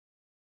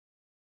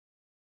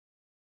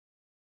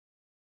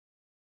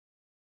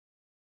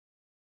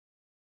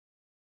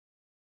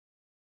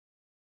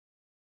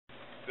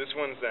This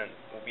one's then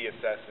will be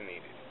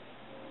assassinated.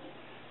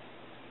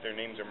 Their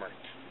names are marked.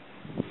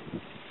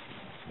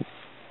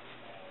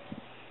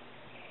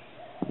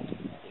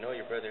 You know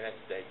your brother has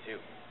to die too.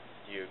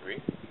 Do you agree?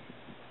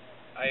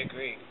 I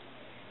agree.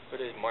 Put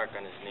a mark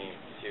on his name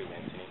too,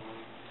 Anthony.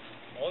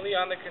 Only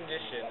on the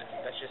condition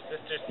that your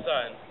sister's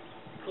son,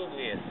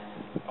 Julius,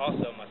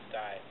 also must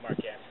die, Mark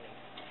Antony.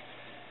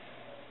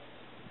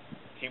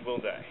 He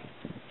will die.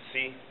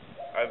 See,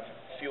 I've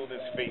sealed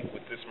his fate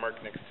with this mark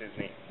next to his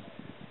name.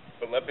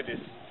 But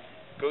Lepidus,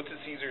 go to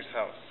Caesar's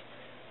house.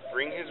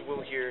 Bring his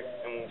will here,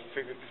 and we'll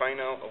find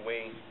out a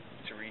way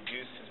to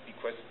reduce his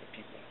bequest to the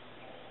people.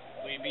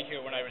 Will you be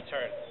here when I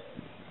return?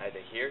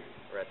 Either here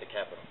or at the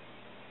Capitol.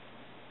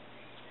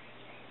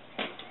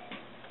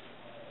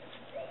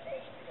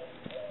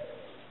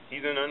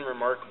 He's an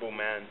unremarkable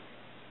man,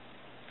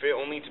 fit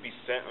only to be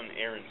sent on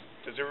errands.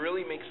 Does it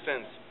really make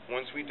sense,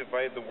 once we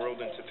divide the world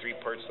into three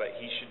parts, that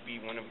he should be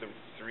one of the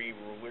three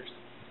rulers?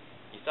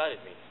 You thought it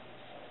made sense.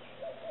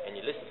 And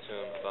you listened to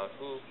him about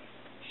who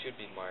should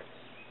be marked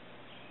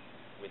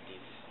with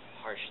these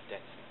harsh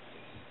death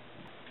sentences.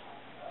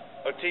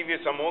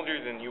 Octavius, I'm older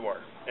than you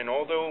are, and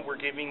although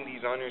we're giving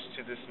these honors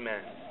to this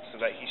man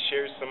so that he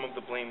shares some of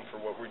the blame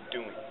for what we're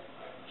doing,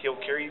 he'll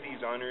carry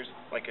these honors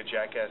like a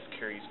jackass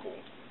carries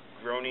gold,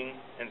 groaning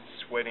and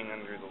sweating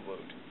under the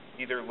load,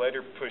 either led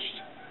or pushed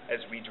as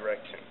we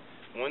direct him.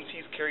 Once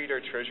he's carried our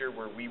treasure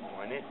where we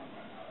want it,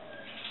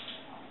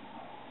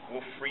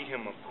 we'll free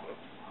him of the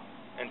load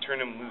and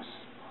turn him loose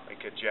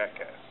like a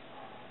jackass,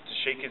 to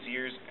shake his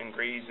ears and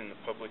graze in the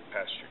public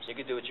pastures. You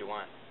could do what you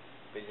want,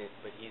 but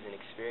he's an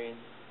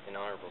experienced and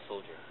honorable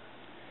soldier.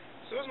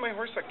 So is my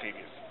horse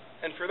Octavius,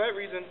 and for that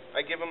reason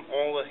I give him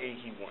all the hay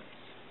he wants.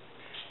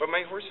 But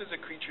my horse is a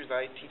creature that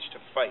I teach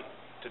to fight,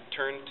 to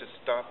turn, to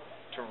stop,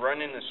 to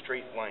run in a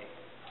straight line.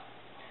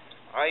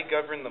 I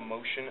govern the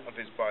motion of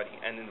his body,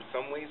 and in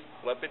some ways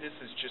Lepidus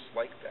is just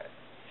like that.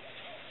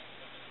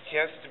 He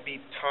has to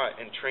be taught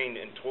and trained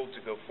and told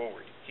to go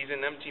forward. He's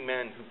an empty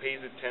man who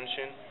pays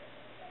attention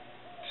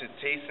to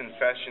tastes and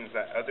fashions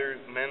that other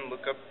men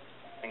look up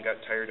and got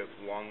tired of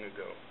long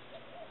ago.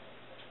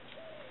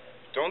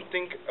 Don't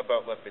think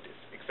about Lepidus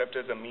except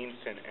as a means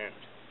to an end.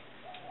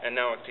 And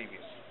now,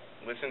 Octavius,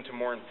 listen to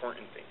more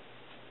important things.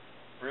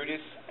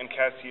 Brutus and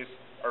Cassius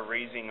are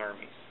raising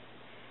armies.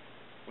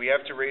 We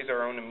have to raise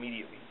our own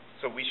immediately,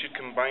 so we should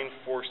combine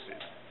forces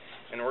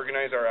and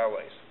organize our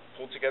allies,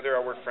 pull together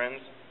our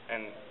friends,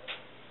 and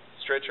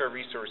stretch our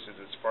resources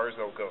as far as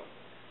they'll go.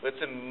 Let's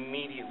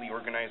immediately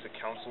organize a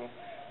council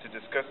to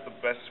discuss the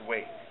best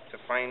way to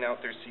find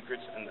out their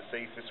secrets and the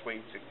safest way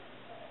to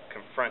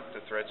confront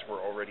the threats we're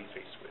already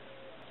faced with.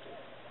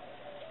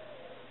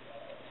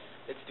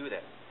 Let's do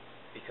that,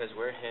 because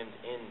we're hemmed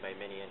in by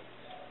many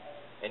enemies.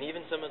 And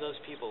even some of those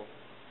people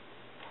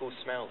who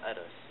smile at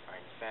us are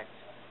in fact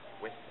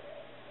with them,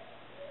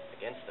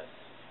 against us,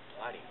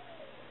 plotting.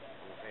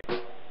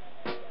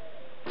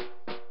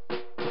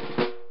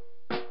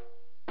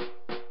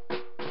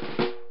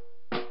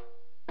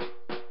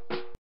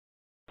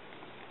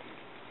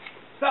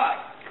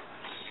 Stop!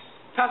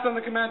 Pass on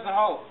the command to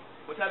halt.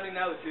 What's happening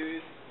now,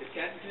 Julius? Is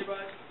Cassius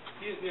nearby?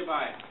 He is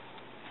nearby,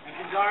 and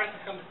Pindarus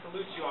has come to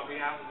salute you on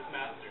behalf of his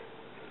master.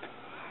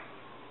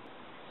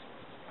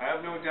 I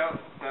have no doubt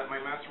that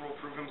my master will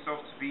prove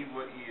himself to be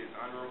what he is,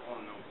 honorable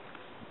and noble.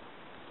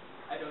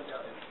 I don't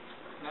doubt it.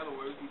 Can I have a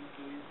word with you,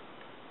 Julius?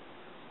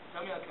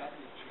 Tell me how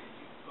Cassius treated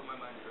you. Put my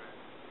mind at rest.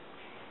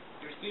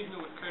 He received me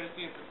with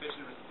courtesy and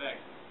sufficient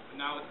respect, but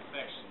not with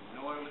affection,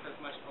 nor with as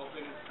much open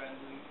and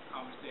friendly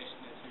conversation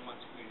as he once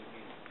greeted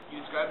me.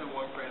 You described a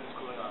warm friend as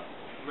cooling off.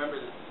 Remember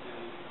this,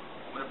 Julius.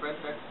 When a friend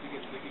starts to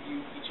get sick of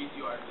you, he treats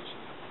you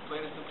artificially.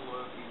 Plain and simple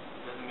loyalty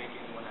doesn't make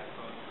anyone act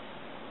phony.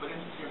 But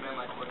infantry men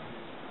like horses,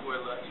 who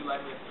are too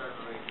likely to start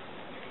a race,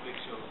 make a big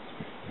show of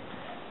spirit.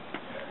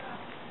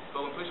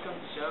 But when push comes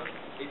to shove,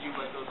 they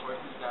droop like those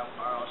horses that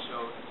are all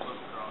show and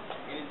supposed to crawl.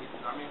 Ain't it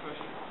an army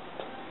approaching?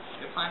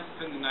 They plan to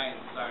spend the night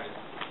in Sardis,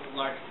 with a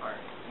large part,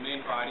 the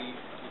main body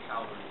of the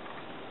cavalry,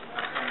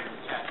 are coming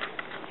with Cassius.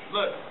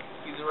 Look,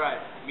 he's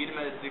arrived. Meet him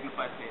at his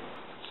dignified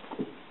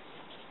pace.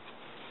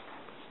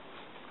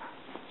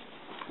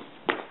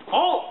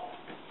 Halt!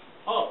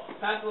 Halt!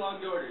 Pass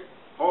along the order.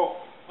 Halt!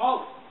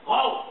 Halt!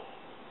 Halt!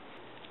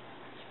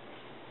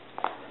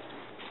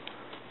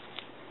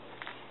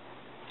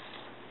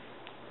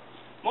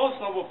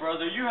 Most noble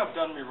brother, you have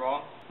done me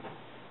wrong.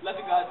 Let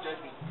the gods judge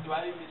me. Do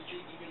I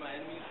mistreat even my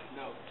enemies?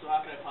 No. So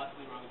how can I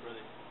possibly wrong a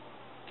brother?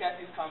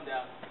 Cassius, calm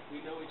down.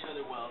 We know each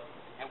other well,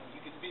 and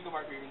you can speak of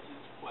our grievances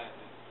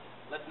quietly.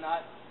 Let's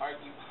not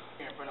argue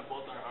here in front of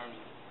both our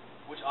armies,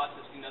 which ought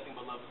to see nothing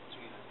but love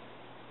between us.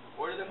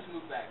 Order them to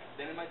move back.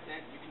 Then in my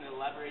tent, you can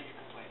elaborate your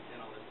complaints,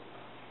 and I'll listen.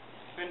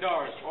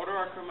 Pindarus, order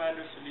our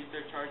commanders to lead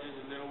their charges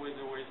a little ways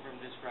away from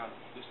this ground.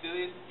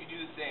 Lucilius, you do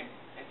the same,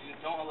 and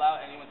don't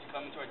allow anyone to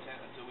come into our tent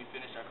until we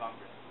finish our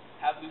conference.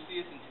 Have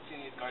Lucius and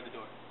Titinius guard the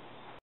door.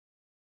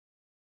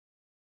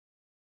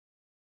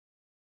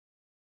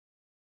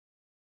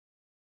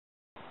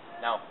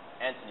 Now,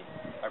 Antony,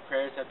 our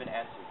prayers have been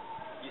answered.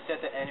 You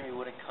said the enemy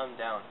wouldn't come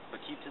down, but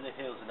keep to the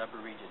hills and upper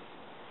regions.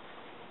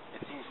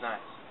 It seems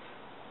not.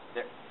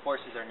 Their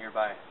forces are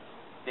nearby.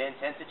 They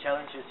intend to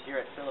challenge us here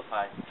at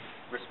Philippi,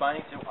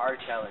 responding to our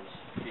challenge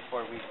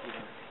before we've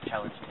even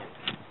challenged him.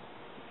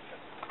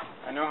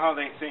 I know how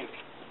they think,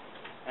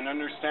 and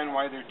understand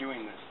why they're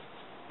doing this.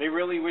 They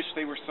really wish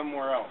they were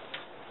somewhere else.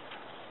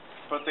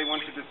 But they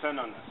want to descend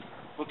on us,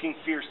 looking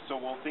fierce so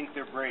we'll think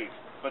they're brave,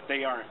 but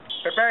they aren't.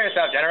 Prepare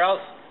yourself,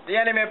 generals. The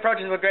enemy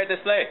approaches with great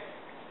display.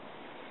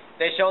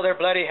 They show their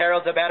bloody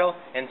heralds of battle,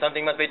 and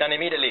something must be done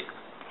immediately.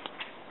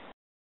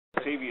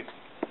 Octavius,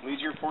 lead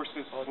your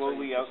forces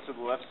slowly out to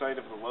the left side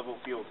of the level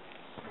field.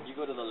 You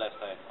go to the left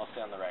side. I'll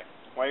stay on the right.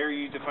 Why are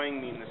you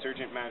defying me in this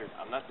urgent matter?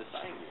 I'm not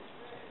defying you,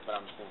 but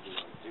I'm just going to do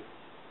what I do.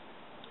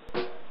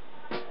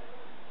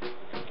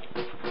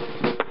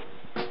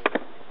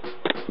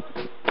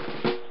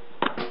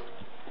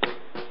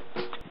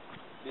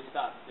 They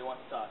stop. They want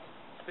to talk.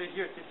 Stay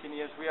here,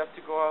 Titinius. We have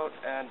to go out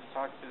and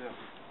talk to them.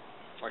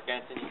 Mark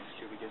Antony,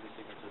 should we give the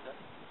signal to them?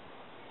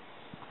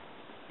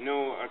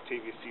 No,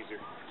 Octavius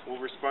Caesar. We'll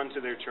respond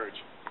to their charge.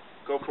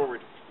 Go forward.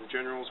 The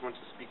generals want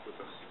to speak with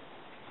us.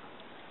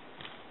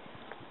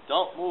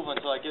 Don't move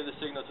until I give the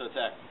signal to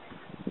attack.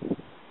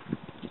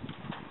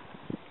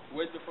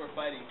 Words before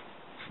fighting.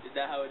 Is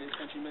that how it is,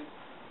 countrymen?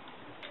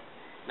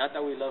 Not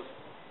that we love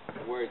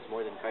words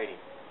more than fighting,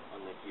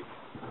 unlike you.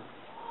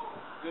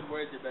 Good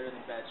words are better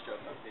than bad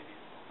strokes, Octavius.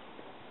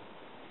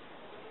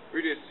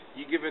 Brutus,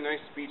 you give a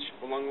nice speech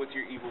along with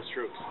your evil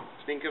strokes.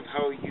 Think of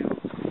how you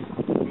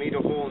made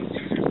a hole in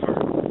Caesar's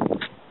heart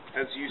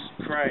as you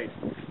cried,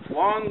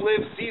 "Long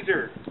live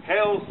Caesar!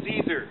 Hail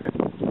Caesar!"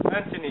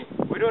 Antony,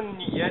 we don't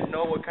yet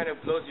know what kind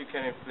of blows you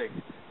can inflict,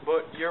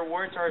 but your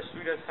words are as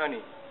sweet as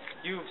honey.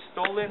 You've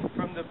stolen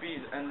from the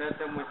bees and left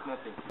them with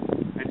nothing.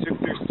 I took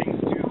their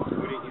stings too,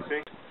 wouldn't you say?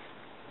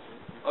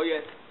 Oh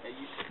yes, and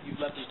you've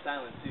left them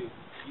silent too.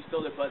 You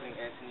stole their buzzing,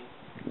 Antony.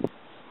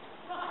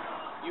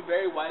 You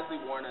very wisely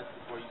warn us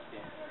before you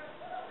stand.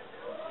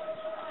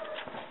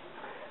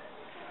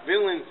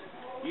 Villains,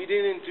 you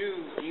didn't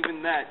do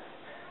even that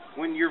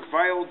when your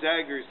vile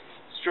daggers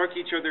struck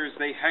each other as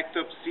they hacked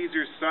up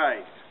Caesar's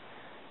sides.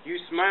 You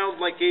smiled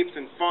like apes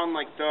and fawned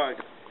like dogs,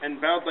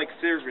 and bowed like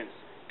servants,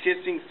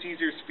 kissing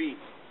Caesar's feet.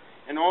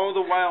 And all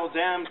the while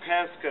damned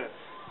Pascha,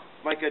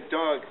 like a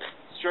dog,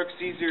 struck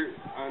Caesar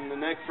on the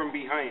neck from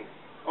behind.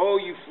 Oh,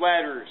 you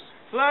flatterers!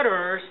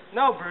 Flatterers?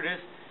 No,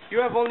 Brutus. You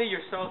have only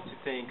yourself to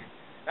thank.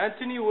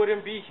 Antony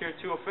wouldn't be here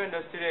to offend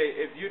us today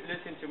if you'd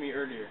listened to me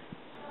earlier.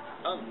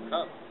 Come.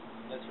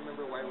 Let's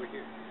remember why we're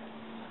here.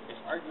 If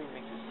arguing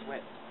makes us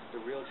sweat, the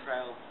real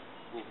trial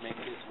will make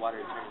this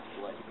water turn into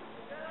blood.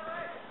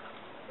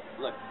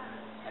 Look,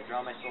 I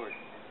draw my sword.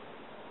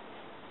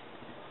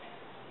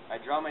 I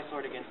draw my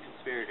sword against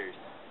conspirators.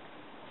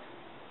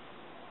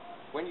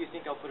 When do you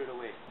think I'll put it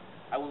away?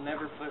 I will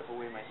never put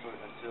away my sword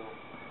until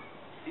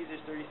Caesar's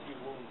 33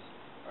 wounds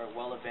are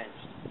well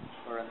avenged,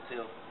 or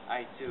until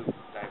I too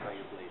die by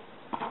your blade.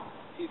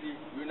 Caesar,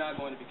 you're not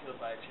going to be killed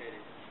by a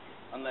traitor,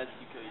 unless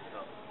you kill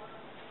yourself.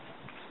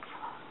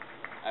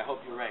 I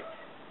hope you're right.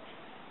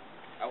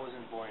 I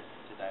wasn't born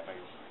to die by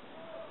your sword.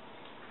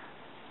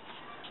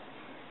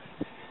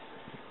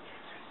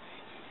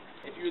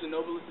 If you were the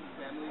noblest of the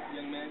family,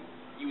 young man,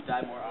 you would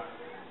die more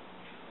honorably.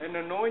 An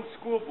annoying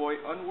schoolboy,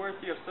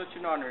 unworthy of such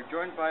an honor,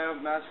 joined by a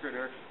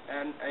masquerader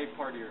and a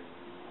partier.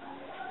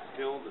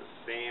 Still the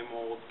same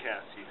old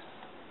Cassius.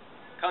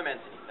 Come,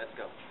 Antony, let's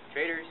go.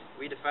 Traitors,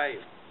 we defy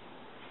you.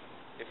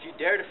 If you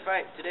dare to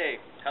fight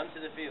today, come to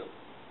the field.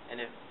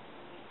 And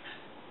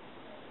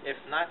if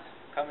not,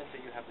 come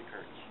until you have the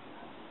courage.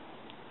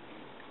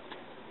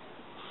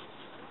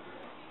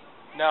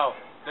 Now,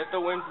 let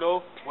the wind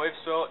blow, waves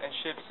swell, and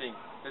ships sing.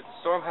 The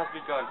storm has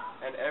begun,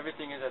 and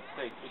everything is at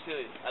stake.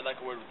 Lucilius, I'd like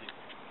a word with you.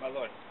 My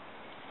lord.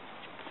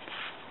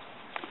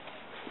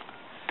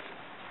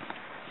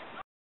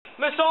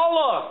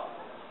 Messala!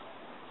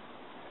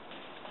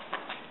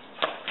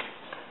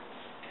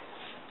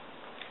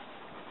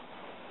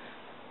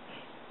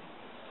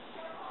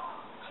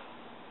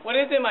 What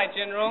is it, my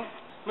general?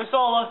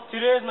 Messala,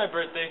 today is my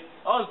birthday.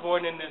 I was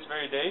born in this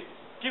very day.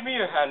 Give me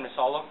your hand,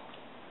 Messala.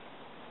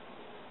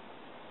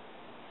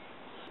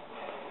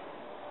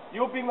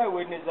 You'll be my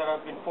witness that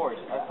I've been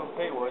forced, as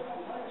Pompey was,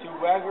 to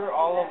wager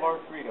all of our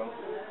freedom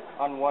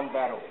on one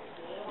battle.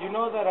 You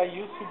know that I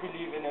used to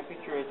believe in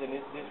Epicurus and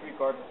his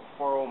disregard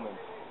for omens.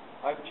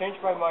 I've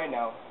changed my mind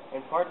now,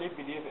 and partly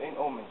believe in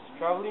omens.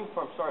 Traveling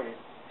from Sardis,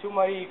 two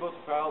mighty eagles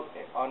fell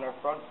on our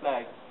front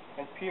flag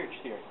and perched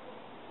here,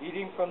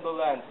 eating from the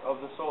lands of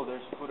the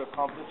soldiers who'd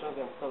accomplished us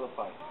in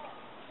Philippi.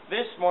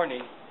 This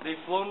morning, they've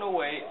flown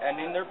away,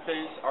 and in their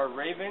place are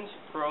ravens,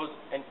 crows,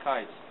 and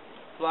kites,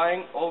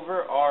 flying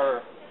over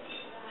our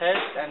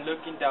heads and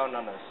looking down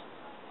on us,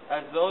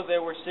 as though they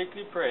were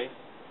sickly prey.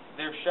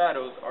 Their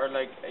shadows are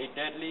like a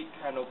deadly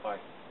canopy,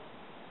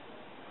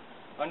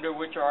 under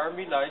which our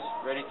army lies,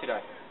 ready to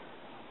die.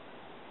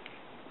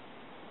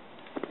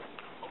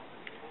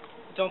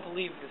 Don't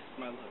believe this,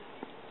 my lord.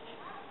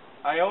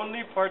 I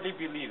only partly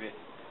believe it,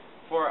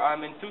 for I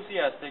am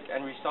enthusiastic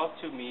and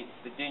resolved to meet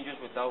the dangers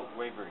without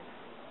wavering.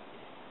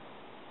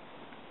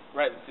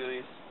 Right,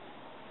 Julius.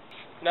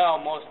 Now,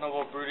 most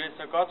noble Brutus,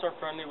 the gods are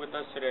friendly with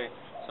us today,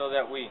 so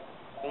that we,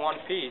 who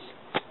want peace,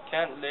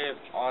 can't live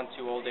on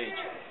to old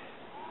age.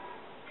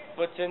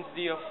 But since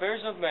the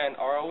affairs of men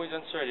are always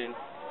uncertain,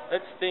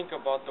 let's think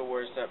about the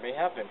worst that may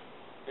happen.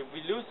 If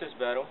we lose this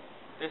battle,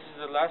 this is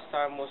the last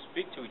time we'll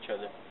speak to each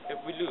other. If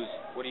we lose,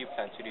 what do you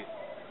plan to do?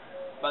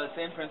 By the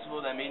same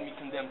principle that made me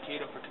condemn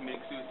Cato for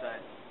committing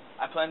suicide,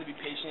 I plan to be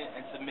patient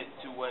and submit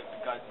to what the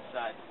gods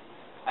decide.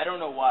 I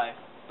don't know why,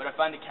 but I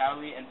find it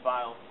cowardly and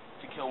vile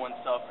to kill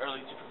oneself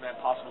early to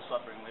prevent possible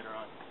suffering later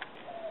on.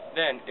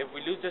 Then, if we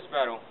lose this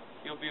battle,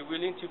 you'll be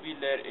willing to be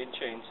led in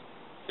chains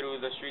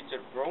through the streets of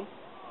Rome?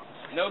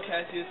 No,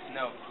 Cassius,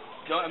 no.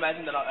 Don't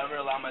imagine that I'll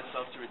ever allow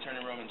myself to return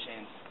in Rome in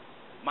chains.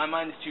 My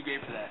mind is too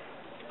great for that.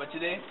 But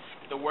today,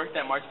 the work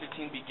that March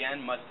 15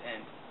 began must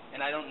end,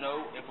 and I don't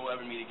know if we'll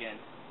ever meet again.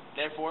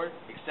 Therefore,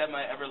 accept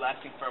my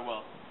everlasting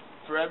farewell.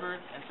 Forever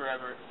and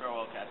forever,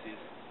 farewell, Cassius.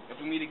 If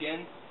we meet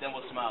again, then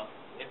we'll smile.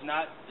 If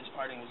not, this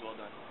parting was well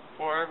done.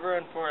 Forever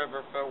and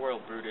forever, farewell,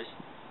 Brutus.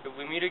 If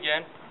we meet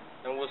again,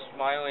 then we'll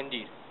smile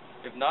indeed.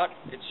 If not,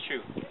 it's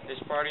true. This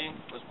parting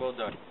was well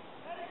done.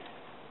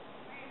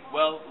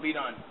 Well, lead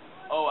on.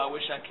 Oh, I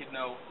wish I could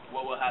know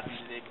what will happen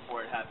today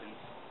before it happens.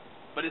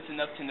 But it's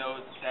enough to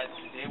know that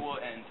the day will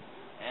end,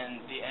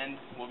 and the end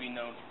will be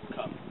known.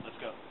 Come, let's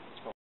go.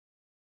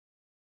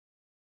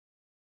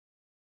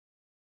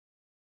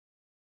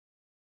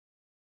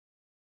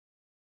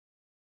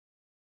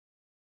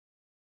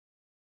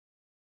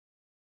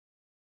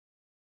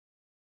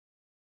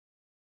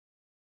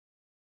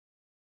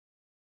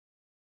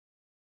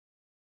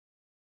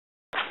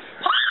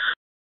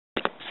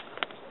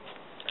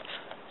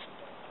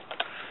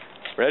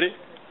 Ready?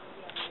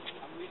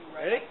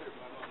 Ready?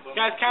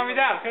 Guys, count me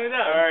down. Count me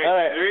down. All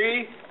right.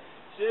 3,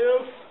 2,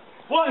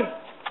 1.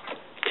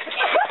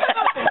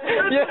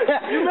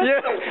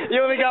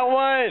 You only got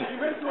one. You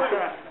missed one.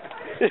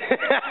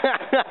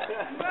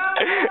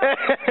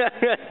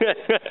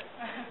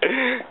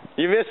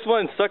 You missed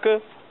one, sucker.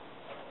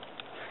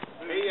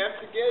 Hey, you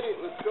have to get it.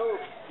 Let's go.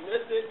 You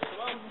missed it. Come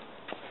on.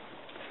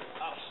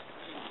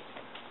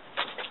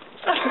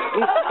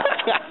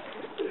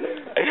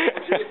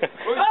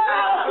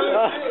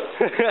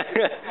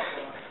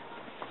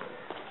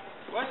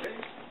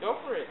 Go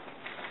for it.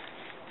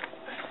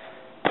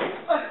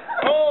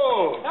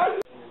 Oh!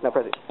 Now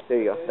press it. There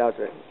you go. That was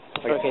right.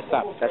 Okay,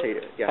 stop. That's how you do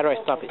it. Yeah. How do I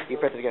stop it? You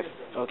press it again.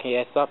 Okay,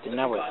 I stopped it.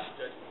 Now what?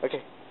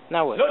 Okay.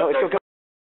 Now what? No, it's okay.